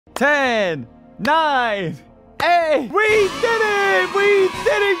10, 9, 8. We did it! We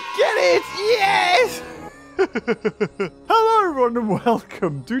didn't get it! Yes! Hello, everyone, and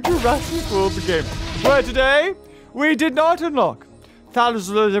welcome to Jurassic World, the game, where today we did not unlock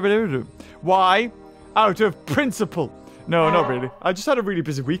thousands. Why? Out of principle. No, not really. I just had a really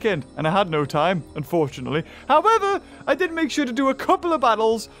busy weekend, and I had no time, unfortunately. However, I did make sure to do a couple of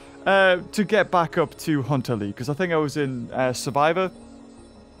battles to get back up to Hunter League, because I think I was in Survivor,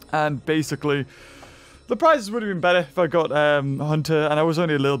 and basically, the prizes would have been better if I got Hunter, and I was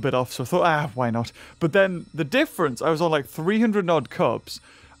only a little bit off, so I thought, why not? But then, the difference, I was on like 300 odd cups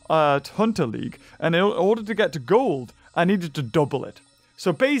at Hunter League, and in order to get to gold, I needed to double it.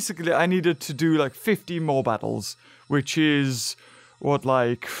 So basically, I needed to do like 50 more battles, which is, what,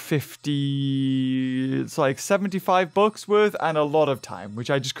 like 50... It's like $75 worth and a lot of time,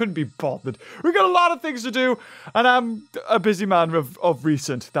 which I just couldn't be bothered. We got a lot of things to do, and I'm a busy man of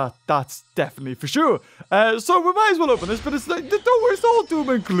recent. That's definitely for sure. So we might as well open this, but it's like, don't worry, it's all doom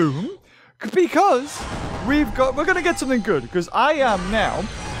and gloom, because we're going to get something good, because I am now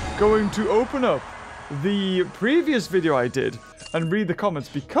going to open up the previous video I did and read the comments,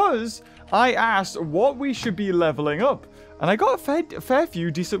 because I asked what we should be leveling up, and I got a fair few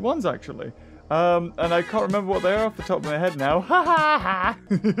decent ones actually, and I can't remember what they are off the top of my head now. Ha ha ha!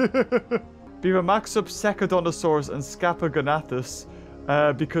 Beaver, max up Secodontosaurus and Scapagonathus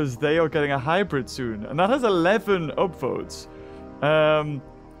because they are getting a hybrid soon, and that has 11 upvotes.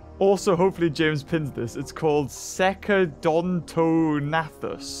 Also, hopefully James pins this. It's called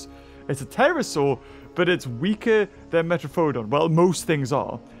Secodontonathus. It's a pterosaur, but it's weaker than Metrophodon. Well, most things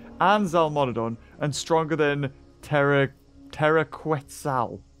are. And Zalmonodon, and stronger than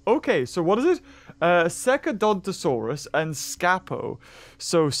Pteroquetzal. Okay, so what is it? Secodontosaurus and Scapo.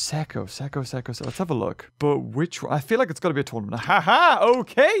 So, Seco. Let's have a look. But which one? I feel like it's got to be a tournament. Haha,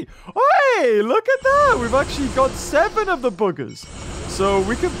 okay. Hey, look at that. We've actually got 7 of the buggers. So,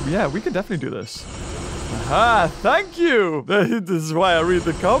 we can definitely do this. Aha, thank you. This is why I read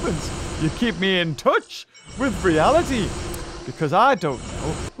the comments. You keep me in touch with reality. Because I don't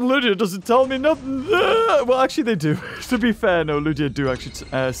know. Ludia doesn't tell me nothing. Well, actually, they do. To be fair, no, Ludia do actually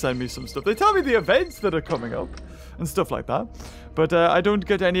send me some stuff. They tell me the events that are coming up and stuff like that. But I don't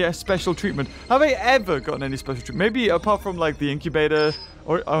get any special treatment. Have I ever gotten any special treatment? Maybe apart from, like, the incubator.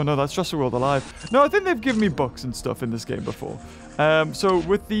 Or, oh, no, that's Jurassic World Alive. No, I think they've given me books and stuff in this game before. So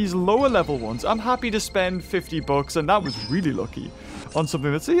with these lower level ones, I'm happy to spend $50, and that was really lucky on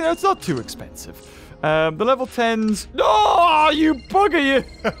something that's, it's not too expensive. The level 10s. Oh, you bugger, you!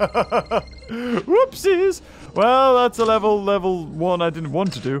 Whoopsies! Well, that's a level 1 I didn't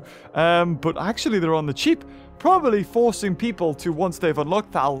want to do. But actually, they're on the cheap. Probably forcing people to, once they've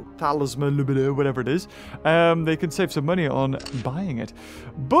unlocked Talisman, whatever it is, they can save some money on buying it.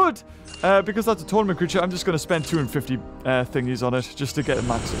 But, because that's a tournament creature, I'm just going to spend 250 thingies on it just to get it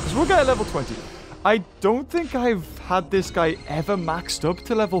maxed up. Because we'll get a level 20. I don't think I've had this guy ever maxed up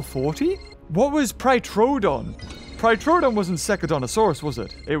to level 40. What was Prytrodon? Prytrodon wasn't Secodontosaurus, was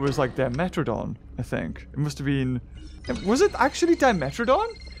it? It was like Dimetrodon, I think. It must have been... Was it actually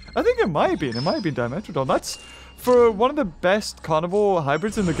Dimetrodon? I think it might have been. It might have been Dimetrodon. That's, for one of the best carnivore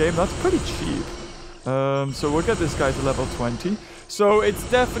hybrids in the game, that's pretty cheap. So we'll get this guy to level 20. So it's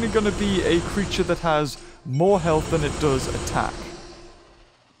definitely going to be a creature that has more health than it does attack.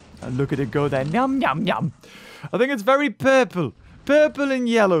 And look at it go there. Yum, yum, yum. I think it's very purple. Purple and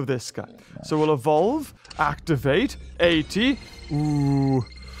yellow, this guy. So we'll evolve, activate, 80. Ooh.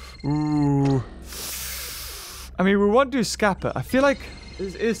 I mean, we want to do Scappa. I feel like,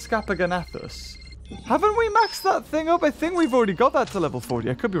 is Scapagonathus? Haven't we maxed that thing up? I think we've already got that to level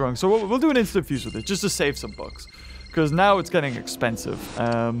 40. I could be wrong. So we'll do an instant fuse with it, just to save some bucks. Because now it's getting expensive.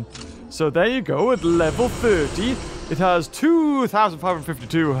 So there you go, at level 30. It has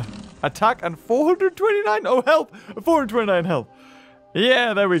 2,552 attack and 429 health. 429 health.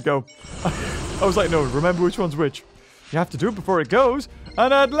 Yeah, there we go. I was like, no, remember which one's which. You have to do it before it goes.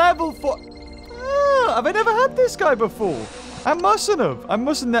 And at level 4... have I never had this guy before? I mustn't have.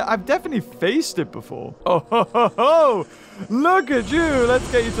 I've definitely faced it before. Oh, ho, ho, ho. Look at you. Let's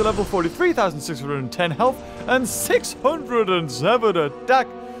get you to level 43,610 health and 607 attack.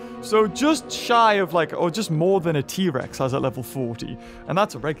 So just shy of like, or just more than a T-Rex has at level 40. And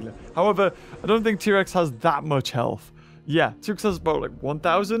that's a regular. However, I don't think T-Rex has that much health. Yeah, T-Rex has about like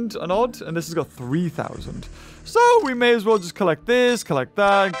 1,000 and odd, and this has got 3,000. So we may as well just collect this, collect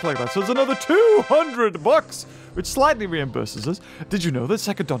that, and collect that. So it's another $200, which slightly reimburses us. Did you know that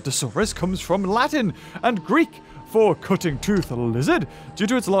Secodontosaurus comes from Latin and Greek 4-cutting tooth lizard. Due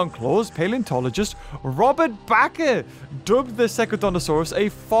to its long claws, paleontologist Robert Backer dubbed the Secodontosaurus a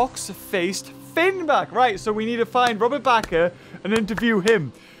fox-faced finback. Right, so we need to find Robert Backer and interview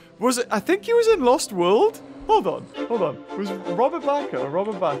him. Was it? I think he was in Lost World. Hold on. It was Robert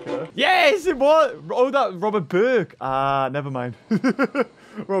Backer. Yes, it was. Oh, that Robert Burke. Ah, never mind.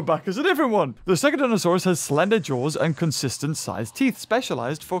 Robert Backer's a different one. The Secodontosaurus has slender jaws and consistent sized teeth,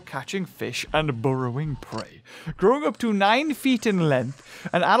 specialized for catching fish and burrowing prey. Growing up to 9 feet in length,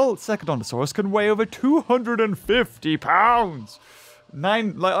 an adult Secodontosaurus can weigh over 250 pounds.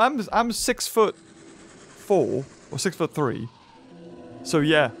 I'm 6'4" or 6'3". So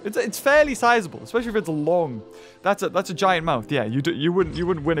yeah, it's fairly sizable, especially if it's long. That's a giant mouth. Yeah, you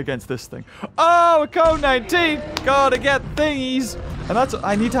wouldn't win against this thing. Oh, a code 19. Gotta get thingies. And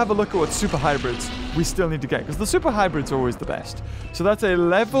I need to have a look at what super hybrids we still need to get, because the super hybrids are always the best. So that's a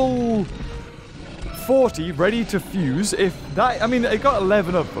level 40 ready to fuse. If that, I mean, it got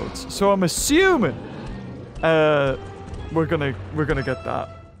 11 upvotes, so I'm assuming we're gonna get that.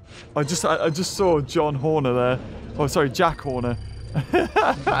 I just saw John Horner there. Oh, sorry, Jack Horner.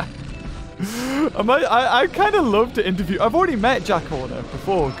 I kind of love to interview. I've already met Jack Horner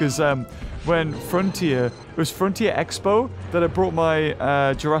before, because when it was Frontier Expo that I brought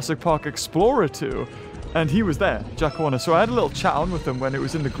my Jurassic Park Explorer to, and he was there, Jack Horner. So I had a little chat on with him when it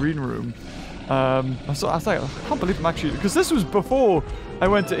was in the green room. I was like, I can't believe I'm actually, because this was before I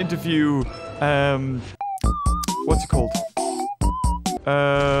went to interview what's it called?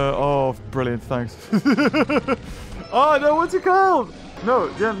 Oh, brilliant, thanks. Oh, no, what's it called? No,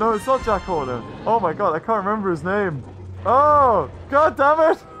 it's not Jack Horner. Oh my god, I can't remember his name. Oh, god damn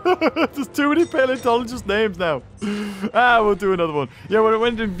it. There's too many paleontologist names now. We'll do another one. Yeah, when I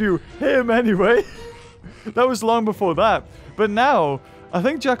went to interview him anyway. That was long before that. But now, I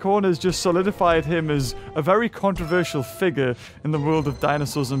think Jack Horner's just solidified him as a very controversial figure in the world of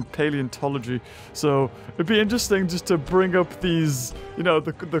dinosaurs and paleontology. So it'd be interesting just to bring up these,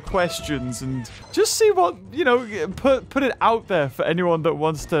 the questions and just see what, put it out there for anyone that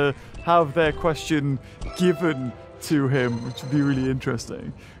wants to have their question given to him, which would be really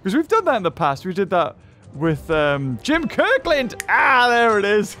interesting. Because we've done that in the past. We did that with Jim Kirkland. Ah, there it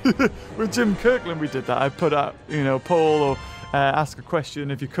is. With Jim Kirkland, we did that. I put out, poll or ask a question,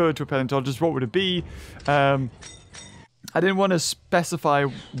 if you could, to a paleontologist, what would it be? I didn't want to specify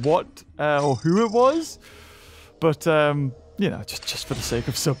what or who it was, but, just for the sake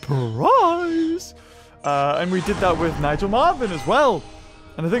of surprise. And we did that with Nigel Marvin as well.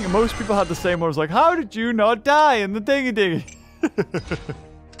 And I think most people had the same one. It was like, how did you not die in the dingy?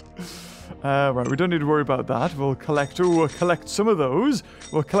 Right, we don't need to worry about that. We'll collect some of those.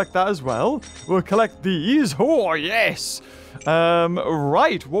 We'll collect that as well. We'll collect these. Oh, yes.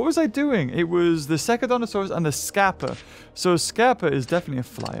 Right, what was I doing? It was the Secodontosaurus and the Scappa. So Scappa is definitely a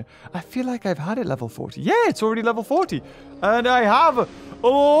flyer. I feel like I've had it level 40. Yeah, it's already level 40. And I have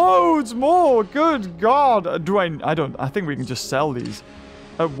loads more. Good God. I think we can just sell these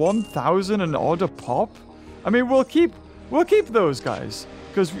at 1,000 and odd a pop. I mean, we'll keep those guys,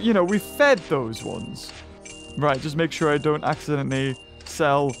 because, we fed those ones. Right, just make sure I don't accidentally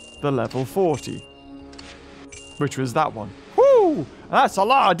sell the level 40. Which was that one. Whoo! That's a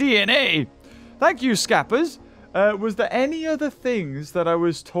lot of DNA! Thank you, Scappas. Was there any other things that I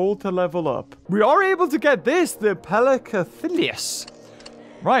was told to level up? We are able to get this, the Pelecathilius.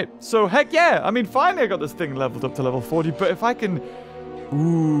 Right, so heck yeah. I mean, finally I got this thing leveled up to level 40, but if I can...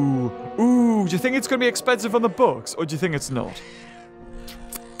 Ooh, do you think it's going to be expensive on the books, or do you think it's not?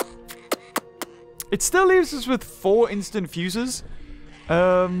 It still leaves us with 4 instant fuses.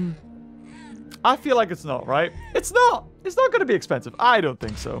 I feel like it's not, right? It's not. It's not going to be expensive. I don't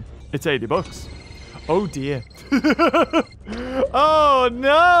think so. It's $80. Oh, dear. Oh,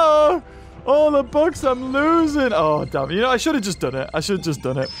 no. All the books I'm losing. Oh, damn it. I should have just done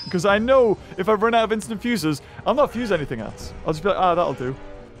it. Because I know if I run out of instant fuses, I'll not fuse anything else. I'll just be like, that'll do.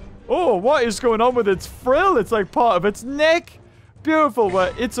 Oh, what is going on with its frill? It's like part of its neck. Beautiful.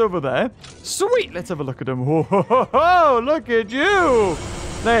 Well, it's over there. Sweet. Let's have a look at him. Oh, look at you.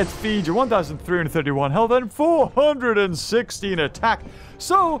 Let's feed you 1,331 health and 416 attack.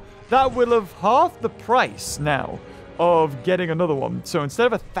 So that will have half the price now of getting another one. So instead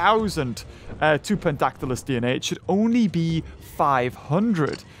of 1,000 to Pentactylus DNA, it should only be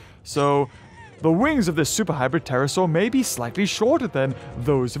 500. So the wings of this super hybrid pterosaur may be slightly shorter than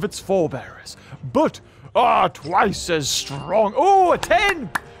those of its forebearers, but twice as strong. Oh, a 10!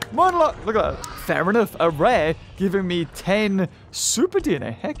 Look at that. Fair enough. A rare giving me 10 super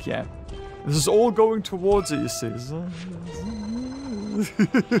DNA. Heck yeah. This is all going towards it, you see.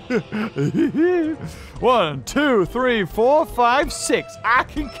 1, 2, 3, 4, 5, 6. I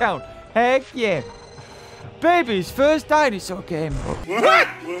can count. Heck yeah. Baby's first dinosaur game. What?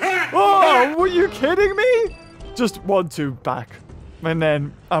 Oh, were you kidding me? Just 1, 2 back. And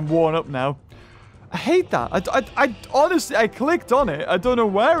then I'm worn up now. I hate that. I honestly, I clicked on it. I don't know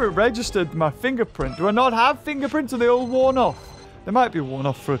where it registered my fingerprint. Do I not have fingerprints? Are they all worn off? They might be worn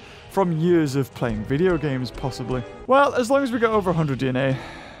off from years of playing video games, possibly. Well, as long as we get over 100 DNA.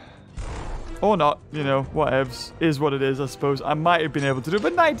 Or not, you know, whatevs. Is what it is, I suppose. I might have been able to do it,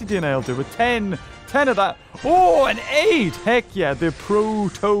 but 90 DNA I'll do. With 10 of that. Oh, an 8! Heck yeah, the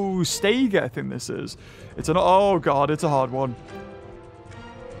Protostega, I think this is. It's an... Oh, God, it's a hard one.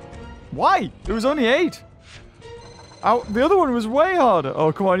 Why? It was only 8. The other one was way harder.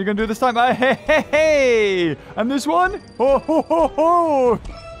 Oh, come on, you're going to do it this time. Hey, hey, hey! And this one? Oh, ho, ho, ho!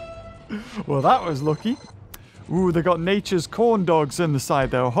 Well, that was lucky. Ooh, they got nature's corn dogs in the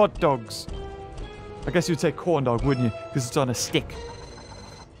side there. Hot dogs. I guess you'd say corn dog, wouldn't you? Because it's on a stick.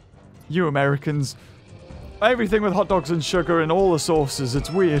 You Americans. Everything with hot dogs and sugar and all the sauces. It's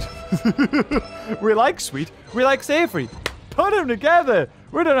weird. We like sweet. We like savory. Put them together.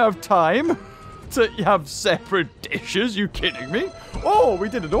 We don't have time to have separate dishes. You kidding me? Oh, we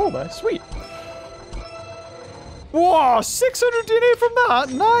did it all there. Sweet. Whoa, 600 DNA from that.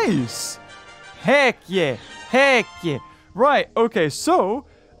 Nice. Heck yeah. Heck yeah. Right, okay, so,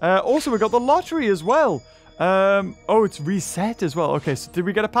 also we got the lottery as well. Oh, it's reset as well. Okay, so did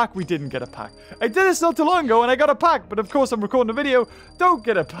we get a pack? We didn't get a pack. I did this not too long ago and I got a pack, but of course I'm recording a video. Don't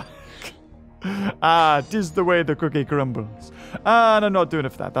get a pack. Ah, 'tis the way the cookie crumbles. And I'm not doing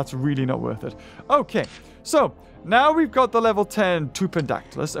it for that. That's really not worth it. Okay, so, now we've got the level 10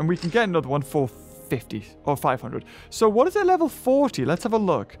 Tupendactylus, and we can get another one for 50 or 500. So what is at level 40? Let's have a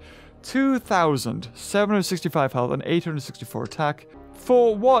look. 2,765 health and 864 attack.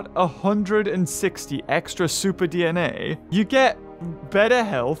 For what? 160 extra super DNA. You get better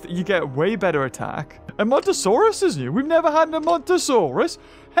health, you get way better attack. A Montosaurus is new. We've never had a Montosaurus.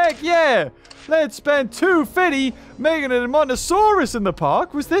 Heck yeah! Let's spend 250 making a Montosaurus in the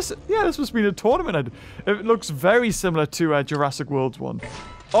park. Was this? Yeah, this must have been a tournament. It looks very similar to Jurassic World's one.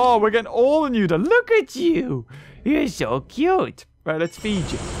 Oh, we're getting all the new. Look at you. You're so cute. Right, let's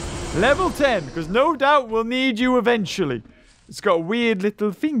feed you. Level 10, because no doubt we'll need you eventually. It's got weird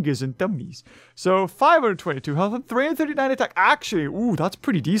little fingers and dummies. So, 522 health and 339 attack. Actually, ooh, that's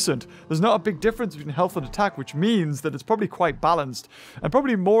pretty decent. There's not a big difference between health and attack, which means that it's probably quite balanced. And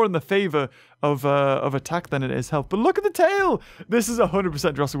probably more in the favor of attack than it is health. But look at the tail! This is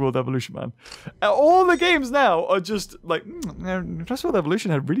 100% Jurassic World Evolution, man. All the games now are just like, Jurassic World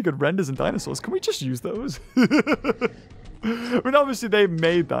Evolution had really good renders and dinosaurs. Can we just use those? I mean, obviously they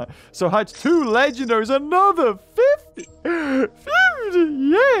made that. So hatch 2 legendaries, another 50. 50,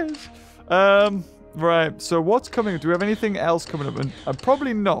 yes. Right. So what's coming? Do we have anything else coming up? And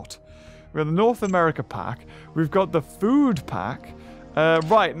probably not. We have the North America pack. We've got the food pack.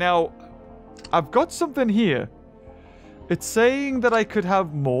 Right now, I've got something here. It's saying that I could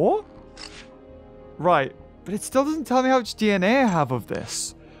have more. Right, but it still doesn't tell me how much DNA I have of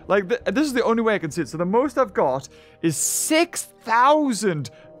this. Like, this is the only way I can see it. So the most I've got is 6,000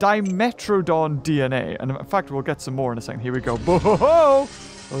 Dimetrodon DNA. And in fact, we'll get some more in a second. Here we go. Whoa!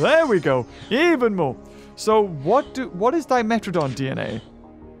 There we go. Even more. So what is Dimetrodon DNA?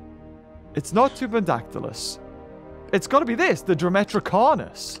 It's not Tupendactylus. It's got to be this, the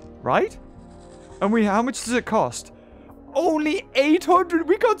Dimetrocarnus, right? And how much does it cost? Only 800.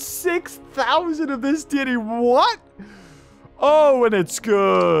 We got 6,000 of this DNA. What? Oh, and it's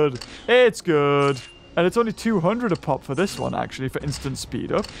good. It's good. And it's only 200 a pop for this one, actually, for instant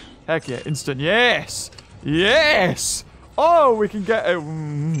speed up. Heck yeah, instant. Yes. Yes. Oh, we can get it.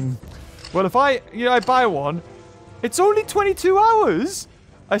 Well, if I buy one, it's only 22 hours.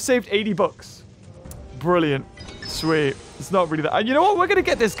 I saved 80 bucks. Brilliant. Sweet. It's not really that. And you know what? We're going to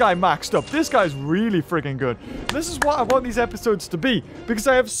get this guy maxed up. This guy's really freaking good. This is what I want these episodes to be. Because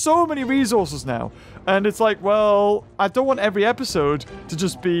I have so many resources now. And it's like, well, I don't want every episode to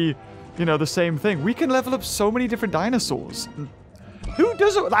just be, you know, the same thing. We can level up so many different dinosaurs. Who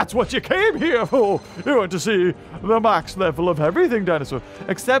doesn't? That's what you came here for. You want to see the max level of everything dinosaur.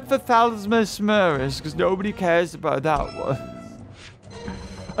 Except for Thalasmosaurus, because nobody cares about that one.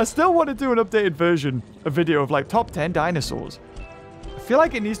 I still want to do an updated version, a video of like top 10 dinosaurs. I feel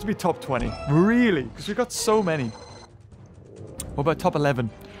like it needs to be top 20. Really? Because we've got so many. What about top 11?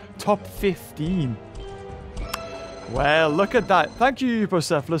 Top 15? Well, look at that. Thank you,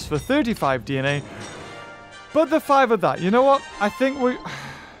 Eupocephalus, for 35 DNA. But the 5 of that, you know what? I think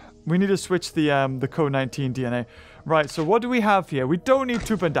we need to switch the code 19 DNA. Right, so what do we have here? We don't need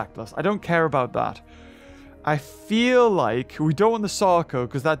Tupendactylus. I don't care about that. I feel like we don't want the Sarco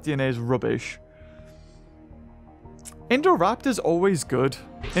because that DNA is rubbish. Indoraptor's always good.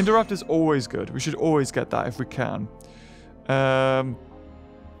 Indoraptor's always good. We should always get that if we can. Right,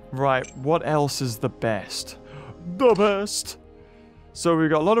 what else is the best? The best! So we've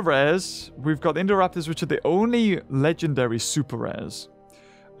got a lot of rares. We've got Indoraptors, which are the only legendary super rares.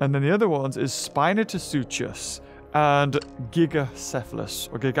 And then the other ones is Spinotosuchus and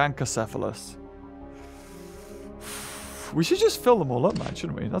Gigacephalus, or Gigantocephalus. We should just fill them all up, man,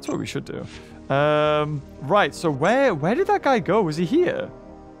 shouldn't we? That's what we should do. Right, so where did that guy go? Was he here?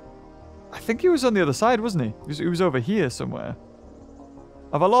 I think he was on the other side, wasn't he? He was over here somewhere.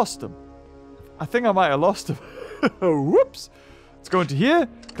 Have I lost him? I think I might have lost him. Whoops. Let's go into here.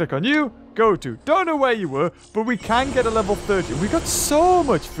 Click on you. Go to. Don't know where you were, but we can get a level 30. We got so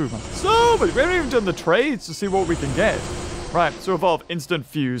much food, man. So much. We haven't even done the trades to see what we can get. Right, so evolve instant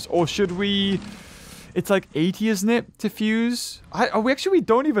fuse. Or should we... It's like 80, isn't it, to fuse? We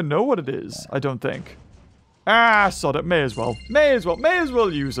don't even know what it is, I don't think. Ah, sod it. May as well. May as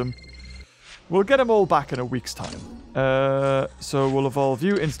well use them. We'll get them all back in a week's time. So we'll evolve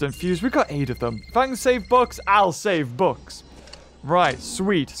you, instant fuse. We've got 8 of them. If I can save bucks, I'll save bucks. Right,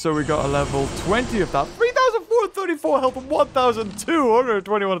 sweet. So we got a level 20 of that. 3,434 health and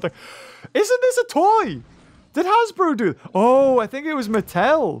 1,221 attack. Isn't this a toy? Did Hasbro do... Oh, I think it was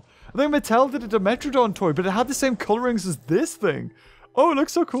Mattel. I think Mattel did a Dimetrodon toy, but it had the same colorings as this thing. Oh, it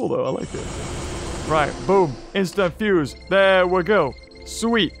looks so cool, though. I like it. Right, boom. Instant fuse. There we go.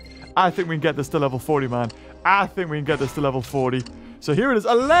 Sweet. I think we can get this to level 40, man. I think we can get this to level 40. So here it is.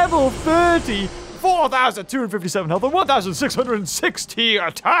 A level 30. 4,257 health and 1,660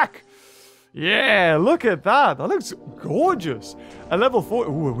 attack. Yeah, look at that. That looks gorgeous. A level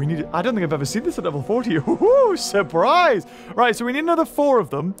 40. Ooh, we need... I don't think I've ever seen this at level 40. Ooh, surprise. Right, so we need another 4 of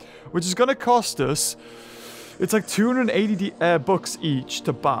them, which is going to cost us... It's like 280 bucks each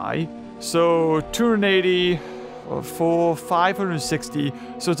to buy. So 280 for 560.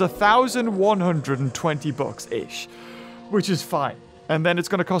 So it's 1,120 bucks-ish, which is fine. And then it's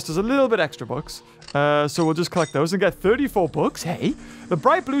going to cost us a little bit extra bucks. So we'll just collect those and get 34 bucks. Hey, the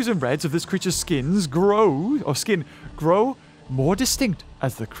bright blues and reds of this creature's skin grow more distinct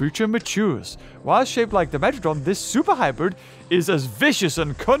as the creature matures. While shaped like Dimetrodon, this super hybrid is as vicious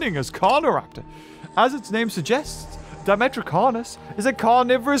and cunning as Carnoraptor. As its name suggests, Dimetrocarnus is a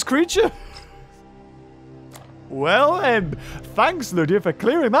carnivorous creature. Well then, thanks Ludia for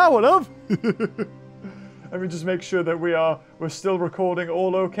clearing that one up. Let me just make sure that we're still recording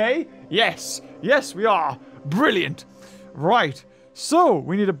all okay. Yes, yes we are. Brilliant. Right, so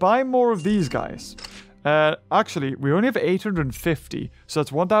we need to buy more of these guys. Actually, we only have 850, so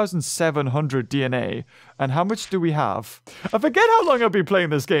that's 1,700 DNA. And how much do we have? I forget how long I've been playing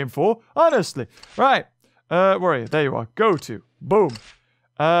this game for, honestly. Right, where are you? There you are. Go to. Boom.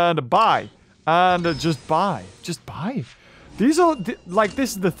 And buy. And just buy. Just buy. These are, like,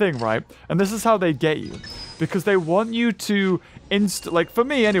 this is the thing, right? And this is how they get you. Because they want you to like, for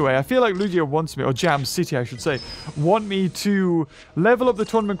me anyway, I feel like Ludia wants me, or Jam City, I should say, want me to level up the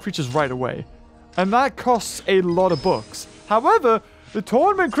tournament creatures right away. And that costs a lot of bucks. However, the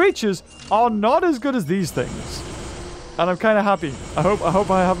tournament creatures are not as good as these things. And I'm kind of happy. I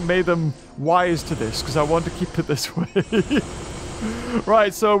hope I haven't made them wise to this, because I want to keep it this way.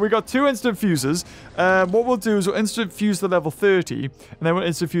 Right, so we got 2 instant fuses. What we'll do is we'll instant fuse the level 30, and then we'll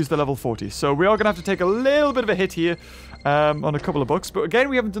instant fuse the level 40. So we are going to have to take a little bit of a hit here on a couple of bucks. But again,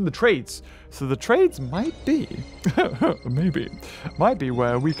 we haven't done the trades. So the trades might be, might be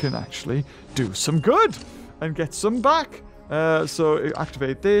where we can actually do some good and get some back. So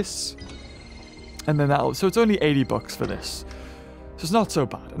activate this, and then that'll, so it's only 80 bucks for this. So it's not so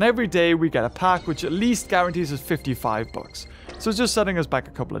bad. And every day we get a pack, which at least guarantees us 55 bucks. So it's just setting us back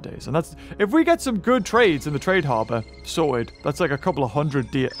a couple of days. And that's, if we get some good trades in the trade harbor, sorted. That's like a couple of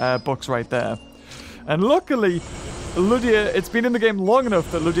hundred bucks right there. And luckily, Ludia, it's been in the game long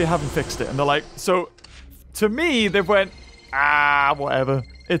enough that Ludia haven't fixed it. And they're like, so to me, they've went, whatever.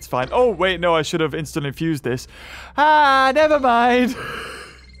 It's fine. Oh, wait, no, I should have instantly fused this. Never mind.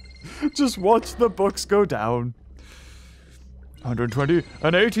 Just watch the bucks go down. 120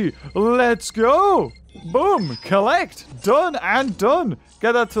 and 80. Let's go. Boom. Collect. Done and done.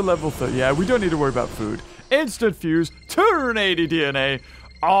 Get that to level 30. Yeah, we don't need to worry about food. Instant fuse. 280 DNA.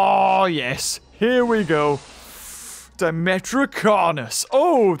 Oh, yes. Here we go. Dimetrocarnus.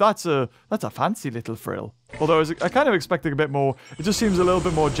 Oh, that's a fancy little frill. Although I kind of expecting a bit more. It just seems a little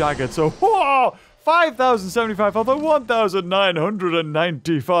bit more jagged. So, whoa, 5,075 health and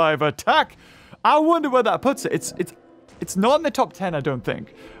 1,995 attack. I wonder where that puts it. It's not in the top 10, I don't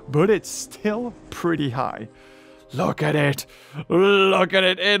think. But it's still pretty high. Look at it. Look at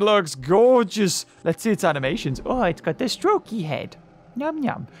it. It looks gorgeous. Let's see its animations. Oh, it's got the strokey head. Yum,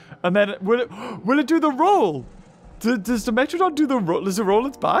 yum. And then, will it do the roll? Does the Dimetrodon do the roll? Does it roll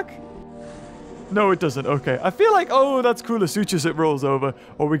its back? No, it doesn't. Okay. I feel like, oh, that's cool. As soon as it rolls over,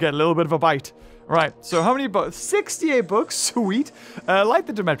 or we get a little bit of a bite. Right. So how many books? 68 books. Sweet. Like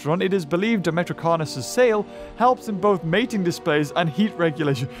the Dimetrodon, it is believed Dimetrocarnus' sail helps in both mating displays and heat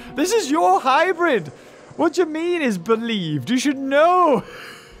regulation. This is your hybrid. What do you mean is believed? You should know.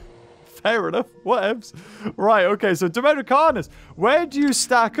 Fair enough. Whatevs. Right. Okay. So Dimetrocarnus, where do you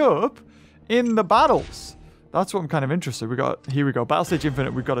stack up in the battles? That's what I'm kind of interested. Here we go. Battle Stage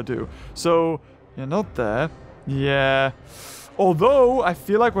Infinite we've got to do. So, you're not there. Yeah. Although, I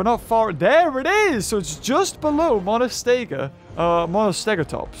feel like we're not far. There it is! So it's just below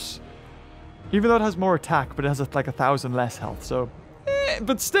Monostegatops. Even though it has more attack, but it has like 1,000 less health. So,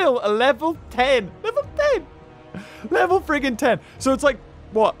 but still, a level 10. Level 10! Level friggin' 10. So it's like,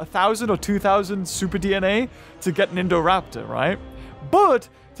 what, 1,000 or 2,000 super DNA to get an Indoraptor, right? But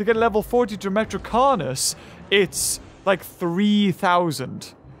to get level 40 Dimetrocarnus, it's like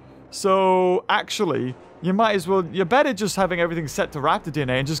 3,000. So actually, you might as well, you're better just having everything set to Raptor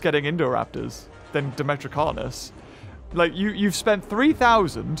DNA and just getting Indoraptors than Dimetrocarnus. Like, you've spent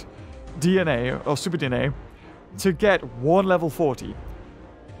 3,000 DNA, or super DNA, to get one level 40.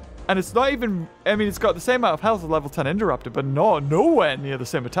 And it's not even, I mean, it's got the same amount of health as level 10 Indoraptor, but nowhere near the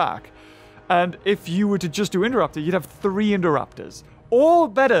same attack. And if you were to just do Indoraptor, you'd have 3 Indoraptors. All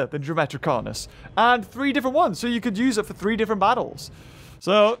better than Dimetrocarnus. And 3 different ones, so you could use it for 3 different battles.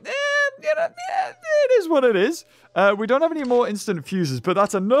 So, it is what it is. We don't have any more instant fuses, but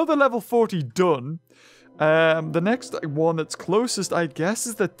that's another level 40 done. The next one that's closest, I guess,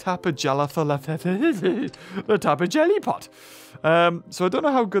 is the the Tapajellypot. So I don't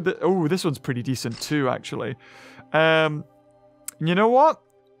know how good oh, this one's pretty decent too, actually. You know what?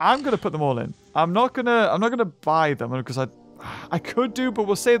 I'm gonna put them all in. I'm not gonna buy them because I could do, but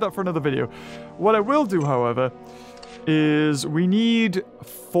we'll save that for another video. What I will do, however, is we need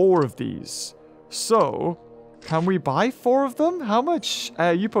 4 of these. So, can we buy 4 of them? How much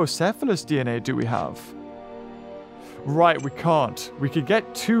Eupocephalus DNA do we have? Right, we can't. We could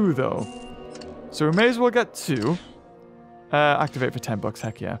get 2, though. So we may as well get 2. Activate for 10 bucks,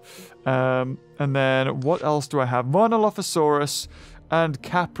 heck yeah. And then, what else do I have? Monolophosaurus and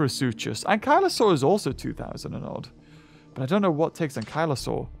Caprasuchus. Ankylosaur is also 2,000 and odd. But I don't know what takes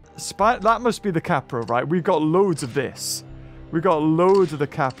Ankylosaur. That must be the Capra, right? We've got loads of this. We've got loads of the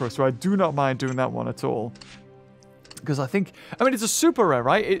Capra, so I do not mind doing that one at all. Because I think, I mean, it's a super rare,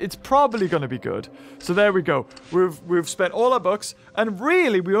 right? It's probably going to be good. So there we go. We've spent all our bucks, and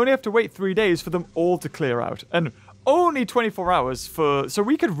really, we only have to wait 3 days for them all to clear out. And only 24 hours so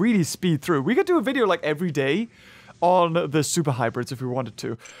we could really speed through. We could do a video like every day on the super hybrids if we wanted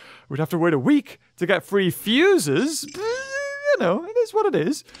to. We'd have to wait a week to get free fuses. You know, it is what it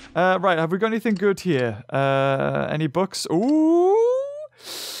is. Right, have we got anything good here? Any books? Ooh.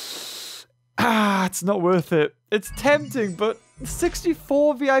 It's not worth it. It's tempting, but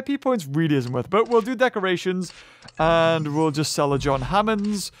 64 VIP points really isn't worth it. But we'll do decorations, and we'll just sell a John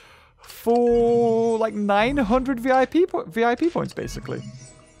Hammonds for like 900 VIP points, basically.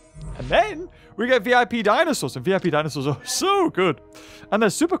 And then we get VIP dinosaurs, and VIP dinosaurs are so good. And they're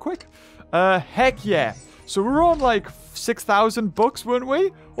super quick. Heck yeah. So we're on like 6,000 bucks, weren't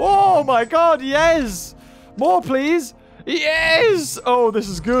we? Oh my god, yes! More, please! Yes! Oh, this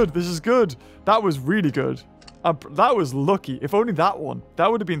is good. This is good. That was really good. That was lucky. If only that one. That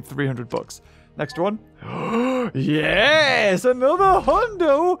would have been 300 bucks. Next one. Yes! Another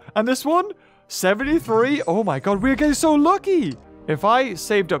hundo! And this one? 73. Oh my god, we're getting so lucky! If I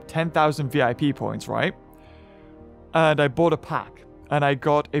saved up 10,000 VIP points, right? And I bought a pack. And I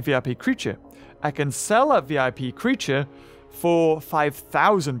got a VIP creature. I can sell a VIP creature for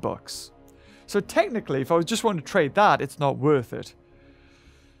 5,000 bucks. So technically, if I was just wanting to trade that, it's not worth it.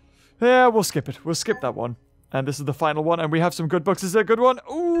 Yeah, we'll skip it. We'll skip that one. And this is the final one, and we have some good books. Is it a good one?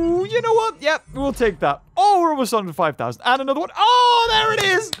 Ooh, you know what? Yep, we'll take that. Oh, we're almost on to 5,000. And another one. Oh, there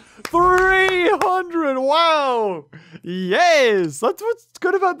it is! 300! Wow! Yes! That's what's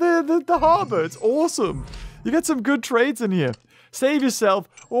good about the harbor. It's awesome. You get some good trades in here. Save yourself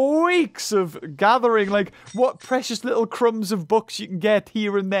weeks of gathering, like, what precious little crumbs of books you can get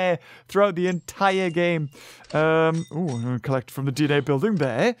here and there throughout the entire game. I'm going to collect from the DNA building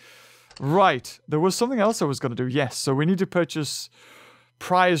there. Right. There was something else I was going to do. Yes, so we need to purchase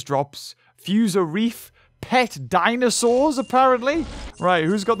prize drops, fuse a reef, pet dinosaurs, apparently. Right,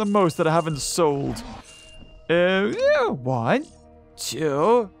 who's got the most that I haven't sold? Yeah, 1,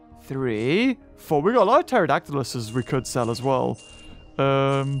 2, 3, 4. We got a lot of pterodactyluses we could sell as well.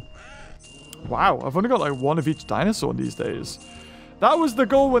 Wow, I've only got like 1 of each dinosaur these days. That was the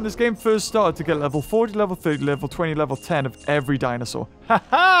goal when this game first started, to get level 40, level 30, level 20, level 10 of every dinosaur. Ha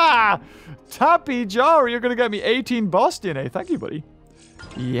ha! Tappy Jar, you're going to get me 18 boss DNA. Thank you, buddy.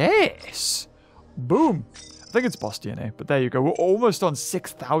 Yes. Boom. I think it's boss DNA, but there you go. We're almost on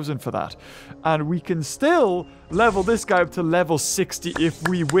 6,000 for that. And we can still level this guy up to level 60 if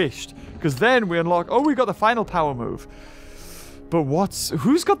we wished. Because then we unlock... Oh, we got the final power move. But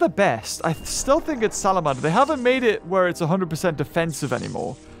who's got the best? I still think it's Salamander. They haven't made it where it's 100% defensive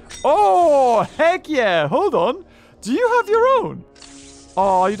anymore. Oh, heck yeah. Hold on. Do you have your own?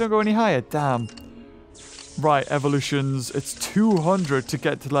 Oh, you don't go any higher. Damn. Right, evolutions. It's 200 to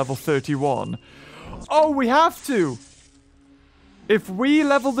get to level 31. Oh, we have to. If we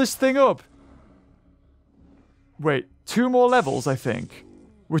level this thing up. Wait, 2 more levels, I think.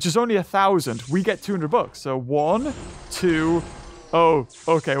 Which is only 1,000. We get 200 bucks. So 1, 2... Oh,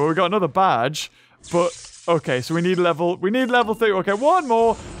 okay. Well, we got another badge. But, okay. So we need level 3. Okay, 1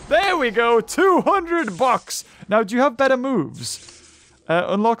 more. There we go. 200 bucks. Now, do you have better moves?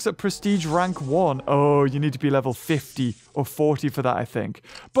 Unlocks at prestige rank 1. Oh, you need to be level 50 or 40 for that, I think.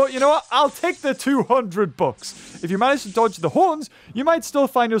 But you know what? I'll take the 200 bucks. If you manage to dodge the horns, you might still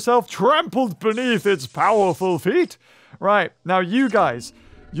find yourself trampled beneath its powerful feet. Right. Now, you guys,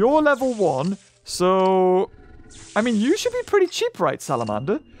 you're level 1. So, I mean, you should be pretty cheap, right,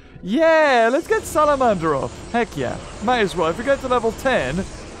 Salamander? Yeah, let's get Salamander up. Heck yeah. Might as well. If we get to level 10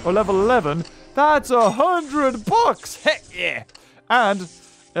 or level 11, that's 100 bucks. Heck yeah. And,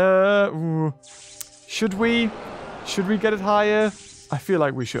 should we get it higher? I feel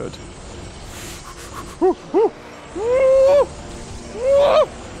like we should.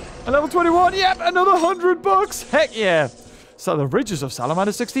 And level 21, yep, another 100 bucks. Heck yeah. So the ridges of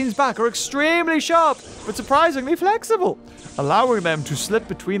Salamander 16's back are extremely sharp, but surprisingly flexible, allowing them to slip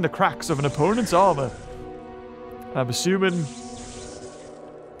between the cracks of an opponent's armor. I'm assuming...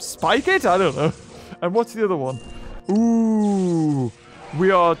 spike it? I don't know. And what's the other one? Ooh,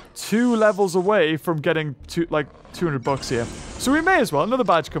 we are 2 levels away from getting to like 200 bucks here. So we may as well. Another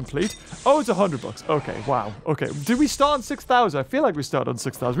badge complete. Oh, it's 100 bucks. Okay, wow. Okay, did we start on 6,000? I feel like we started on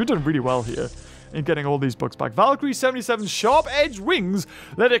 6,000. We've done really well here in getting all these bucks back. Valkyrie 77's sharp edge wings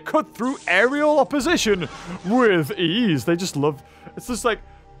let it cut through aerial opposition with ease. They just love... It's just like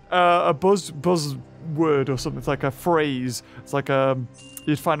a buzz word or something. It's like a phrase. It's like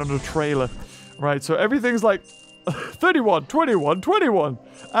you'd find on a trailer. Right, so everything's like 31, 21, 21.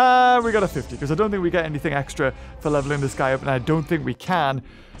 We got a 50, because I don't think we get anything extra for leveling this guy up, and I don't think we can.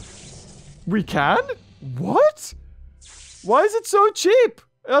 We can? What? Why is it so cheap?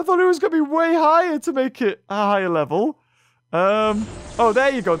 I thought it was going to be way higher to make it a higher level. Oh,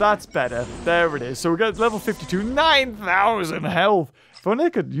 there you go. That's better. There it is. So we get level 52, 9,000 health. If only I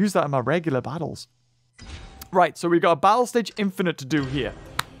could use that in my regular battles. Right, so we got a battle stage infinite to do here.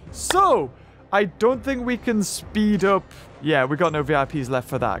 So... I don't think we can speed up... Yeah, we got no VIPs left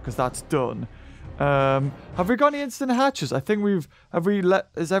for that, because that's done. Have we got any instant hatches? I think we've...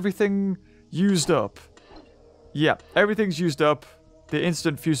 Is everything used up? Yeah, everything's used up. The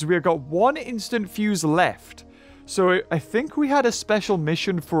instant fuse. We've got 1 instant fuse left. So I think we had a special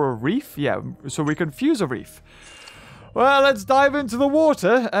mission for a reef. Yeah, so we can fuse a reef. Well, let's dive into the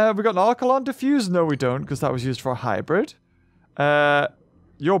water. We got an Archelon to fuse? No, we don't, because that was used for a hybrid.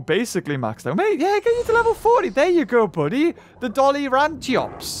 You're basically maxed out. Mate, yeah, get you to level 40. There you go, buddy. The Dolly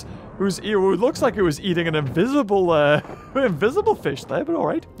Rantiops, who looks like it was eating an invisible invisible fish there, but all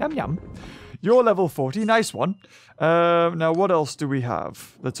right. Yum, yum. You're level 40. Nice one. Now, what else do we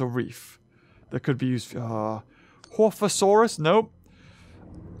have? That's a reef that could be used for... Horphosaurus? Nope.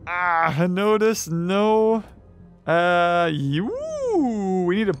 Notice? No.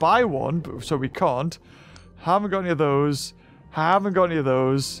 We need to buy one, so we can't. Haven't got any of those. Haven't got any of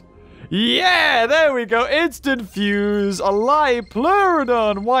those. Yeah, there we go. Instant fuse. A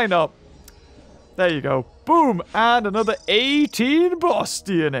Pleurodon. Why not? There you go. Boom. And another 18 boss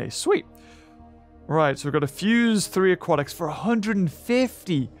DNA. Sweet. Right, so we've got to fuse 3 aquatics for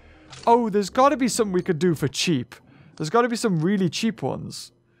 150. Oh, there's got to be something we could do for cheap. There's got to be some really cheap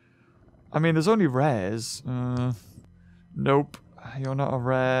ones. I mean, there's only rares. Nope. You're not a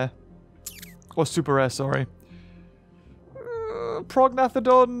rare. Or super rare, sorry.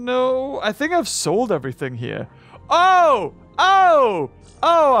 Prognathodon, no. I think I've sold everything here. Oh! Oh!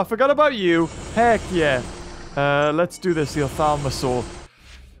 I forgot about you. Heck yeah. Let's do this, the Ophthalmosaur.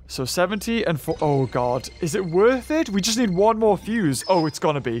 So 70 and 4. Oh, God. Is it worth it? We just need one more fuse. Oh, it's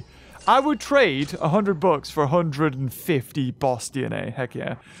gonna be. I would trade $100 for 150 boss DNA. Heck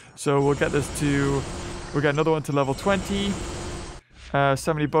yeah. So we'll get this to... We'll get another one to level 20.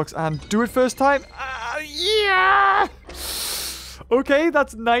 $70 and do it first time. Yeah! Okay,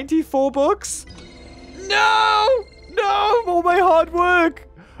 that's $94. No! No! All my hard work!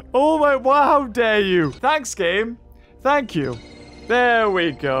 Oh my... Wow, how dare you? Thanks, game. Thank you. There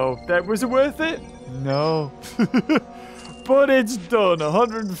we go. Was it worth it? No. But it's done.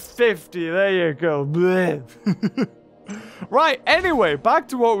 150. There you go. Right, anyway, back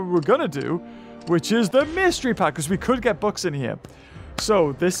to what we were gonna do, which is the mystery pack, because we could get books in here.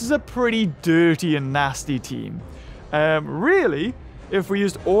 So, this is a pretty dirty and nasty team. Really, if we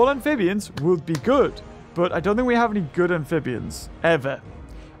used all amphibians, would be good. But I don't think we have any good amphibians. Ever.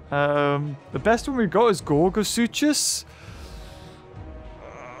 The best one we've got is Gorgosuchus,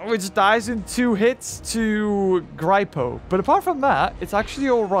 which dies in 2 hits to Grypo. But apart from that, it's actually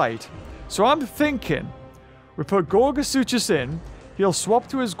alright. So I'm thinking, we put Gorgosuchus in, he'll swap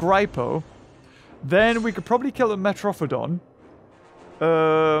to his Grypo, then we could probably kill the Metrophodon,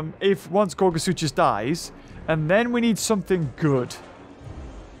 if once Gorgosuchus dies, and then we need something good.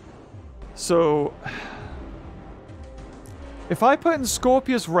 So, if I put in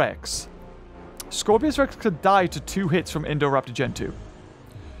Scorpius Rex could die to 2 hits from Indoraptor Gen 2.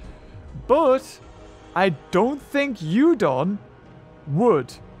 But I don't think Udon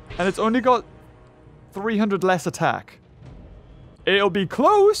would. And it's only got 300 less attack. It'll be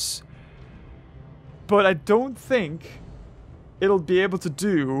close, but I don't think it'll be able to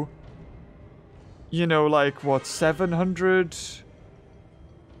do, you know, like, what, 700?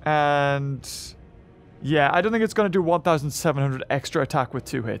 And... yeah, I don't think it's going to do 1,700 extra attack with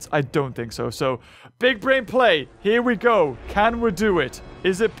 2 hits. I don't think so. So, big brain play. Here we go. Can we do it?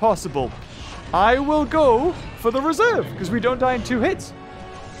 Is it possible? I will go for the reserve, because we don't die in 2 hits.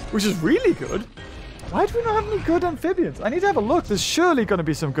 Which is really good. Why do we not have any good amphibians? I need to have a look. There's surely going to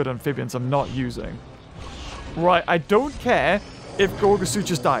be some good amphibians I'm not using. Right, I don't care if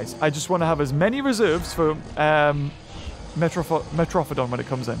Gorgosuchus dies. I just want to have as many reserves for Metrophodon when it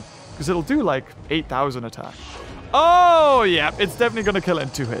comes in. Because it'll do like 8,000 attack. Oh, yeah. It's definitely going to kill it in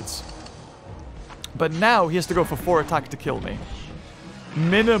 2 hits. But now he has to go for 4 attack to kill me.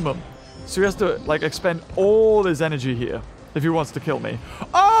 Minimum. So he has to, like, expend all his energy here if he wants to kill me.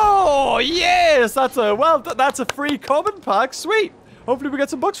 Oh, yes! That's a free common pack. Sweet. Hopefully we get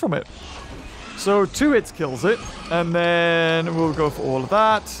some bucks from it. So 2 hits kills it. And then we'll go for all of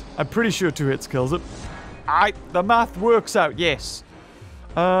that. I'm pretty sure 2 hits kills it. The math works out, yes.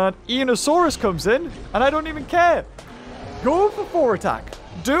 And Enosaurus comes in, and I don't even care. Go for 4 attack.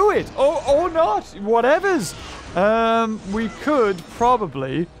 Do it. Or not. Whatever's. We could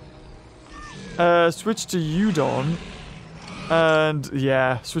probably switch to Udon. And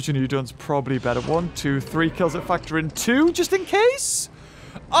yeah, switching to Udon's probably better. 1, 2, 3 kills it. Factor in 2 just in case.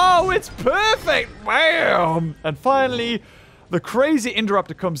 Oh, it's perfect. Bam. And finally, the crazy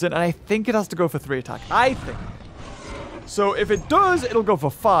Indoraptor comes in, and I think it has to go for 3 attack. I think. So if it does, it'll go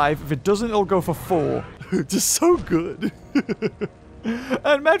for 5. If it doesn't, it'll go for 4. Just so good.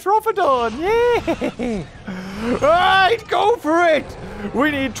 And Metrophodon, yeah! Alright, go for it!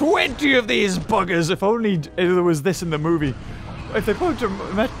 We need 20 of these buggers. If only there was this in the movie. If they put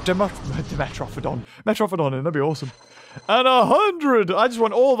Dimetrophodon in, that'd be awesome. And 100! I just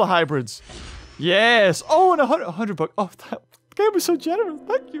want all the hybrids. Yes! Oh, and 100 bucks. Oh, that game was so generous.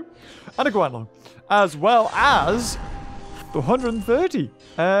 Thank you. And a Guanlong. As well as... 130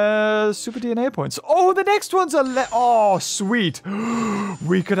 super DNA points. Oh, the next one's oh, sweet.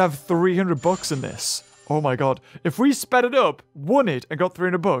 We could have 300 bucks in this. Oh my god. If we sped it up, won it, and got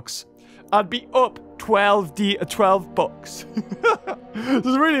 300 bucks, I'd be up 12 bucks.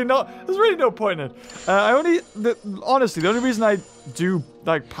 There's really no point in it. Honestly, the only reason I do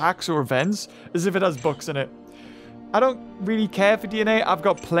like packs or events is if it has bucks in it. I don't really care for DNA. I've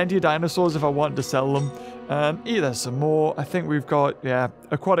got plenty of dinosaurs if I wanted to sell them. There's some more. I think we've got, yeah,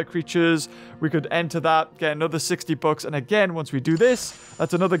 aquatic creatures. We could enter that, get another 60 bucks. And again, once we do this,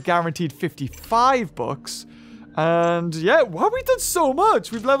 that's another guaranteed 55 bucks. And yeah, wow, we've done so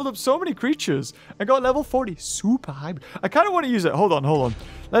much. We've leveled up so many creatures. I got level 40. Super hybrid. I kind of want to use it. Hold on.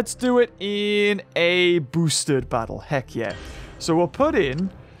 Let's do it in a boosted battle. Heck yeah. So we'll put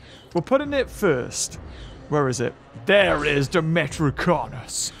in it first. Where is it? There is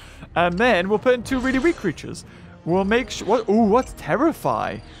Dimetrocarnus. And then we'll put in 2 really weak creatures. We'll make sure... what's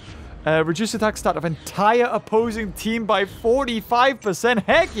Terrify? Reduce attack stat of entire opposing team by 45%.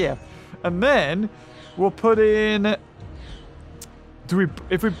 Heck yeah! And then we'll put in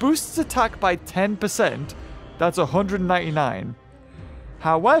If we boost its attack by 10%, that's 199.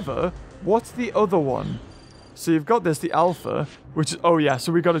 However, what's the other one? So you've got this, the alpha, which is... Oh, yeah,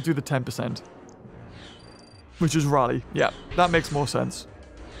 so we got to do the 10%. Which is rally. Yeah, that makes more sense.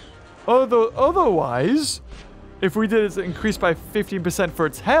 Otherwise, if we did it increase by 15% for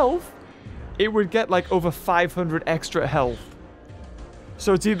its health, it would get like over 500 extra health.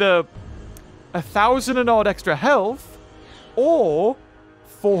 So it's either 1,000 and odd extra health or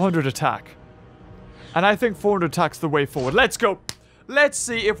 400 attack. And I think 400 attack's the way forward. Let's go. Let's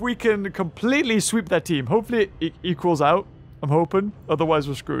see if we can completely sweep that team. Hopefully it equals out. I'm hoping. Otherwise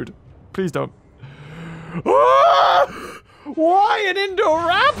we're screwed. Please don't. Ah! Why an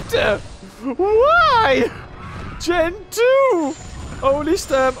Indoraptor? Why? Gen 2. Only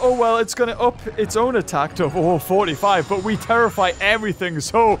stem. Oh, well, it's going to up its own attack to 45, but we terrify everything,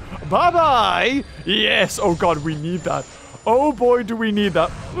 so bye-bye. Yes. Oh, God, we need that. Oh, boy, do we need that.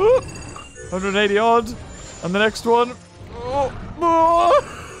 180 odd. And the next one.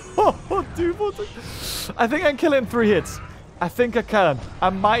 Dude, I think I can kill it in 3 hits. I think I can. I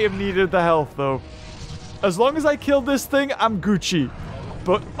might have needed the health, though. As long as I kill this thing, I'm Gucci.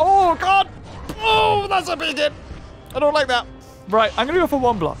 But, oh, God. Oh, that's a big hit. I don't like that. Right, I'm going to go for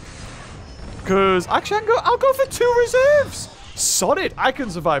 1 block. Because, actually, I'll go for 2 reserves. Solid. I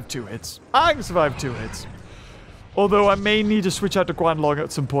can survive 2 hits. I can survive 2 hits. Although, I may need to switch out to Guanlong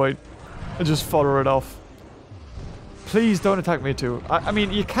at some point. And just follow it off. Please don't attack me 2. I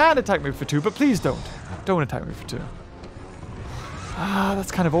mean, you can attack me for 2, but please don't. Don't attack me for 2. Ah,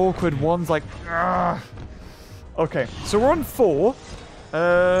 that's kind of awkward. 1's like... Okay, so we're on 4.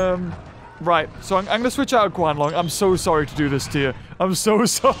 Right, so I'm going to switch out of Guanlong. I'm so sorry to do this to you. I'm so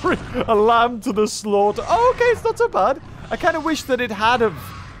sorry. A lamb to the slaughter. Oh, okay, it's not so bad. I kind of wish that it had have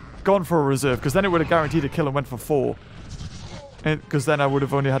gone for a reserve, because then it would have guaranteed a kill and went for 4. Because then I would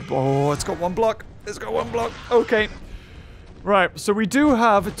have only had... Oh, it's got 1 block. It's got 1 block. Okay. Right, so we do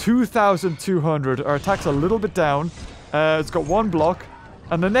have 2,200. Our attack's a little bit down. It's got 1 block.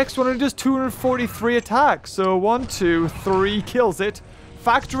 And the next one only does 243 attack. So 1, 2, 3 kills it.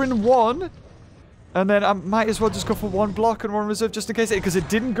 Factor in 1. And then I might as well just go for 1 block and 1 reserve just in case. Because it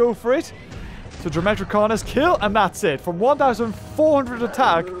didn't go for it. So Dimetrocarnus kill. And that's it. From 1,400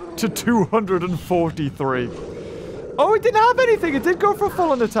 attack to 243. Oh, it didn't have anything. It did go for a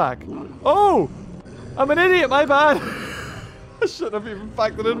full-on attack. Oh. I'm an idiot. My bad. I shouldn't have even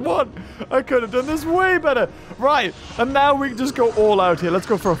factored in 1. I could have done this way better. Right. And now we can just go all out here. Let's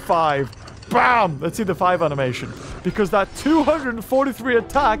go for a 5. Bam! Let's see the 5 animation. Because that 243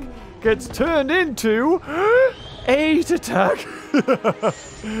 attack gets turned into 8 attack.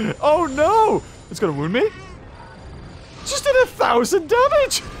 Oh, no. It's going to wound me. Just did 1,000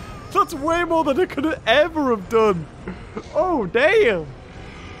 damage. That's way more than it could have ever have done. Oh, damn.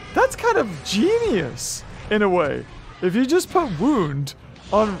 That's kind of genius, in a way. If you just put wound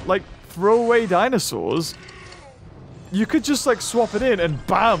on, like, throwaway dinosaurs, you could just, like, swap it in and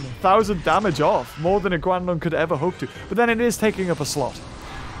bam, 1,000 damage off. More than a Guanlong could ever hope to. But then it is taking up a slot.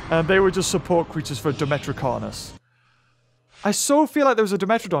 And they were just support creatures for Dimetrocarnus. I so feel like there was a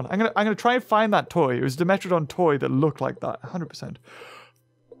Dimetrodon. I'm gonna try and find that toy. It was a Dimetrodon toy that looked like that. 100%.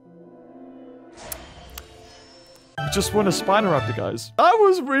 We just won a Spinoraptor, guys. That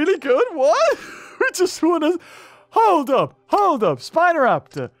was really good. What? We just won a... Hold up.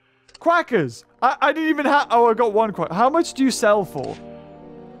 Spinoraptor. Quackers. I didn't even have... Oh, I got 1 quack. How much do you sell for?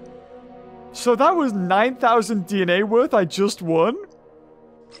 So that was 9,000 DNA worth I just won?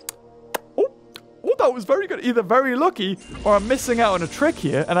 Oh, that was very good. Either very lucky or I'm missing out on a trick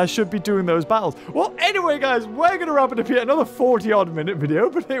here and I should be doing those battles. Well, anyway, guys, we're going to wrap it up here. Another 40-odd minute video,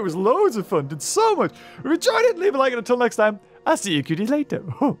 but it was loads of fun. Did so much. If you enjoyed it, leave a like, and until next time, I'll see you cuties later.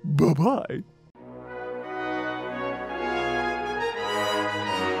 Bye-bye.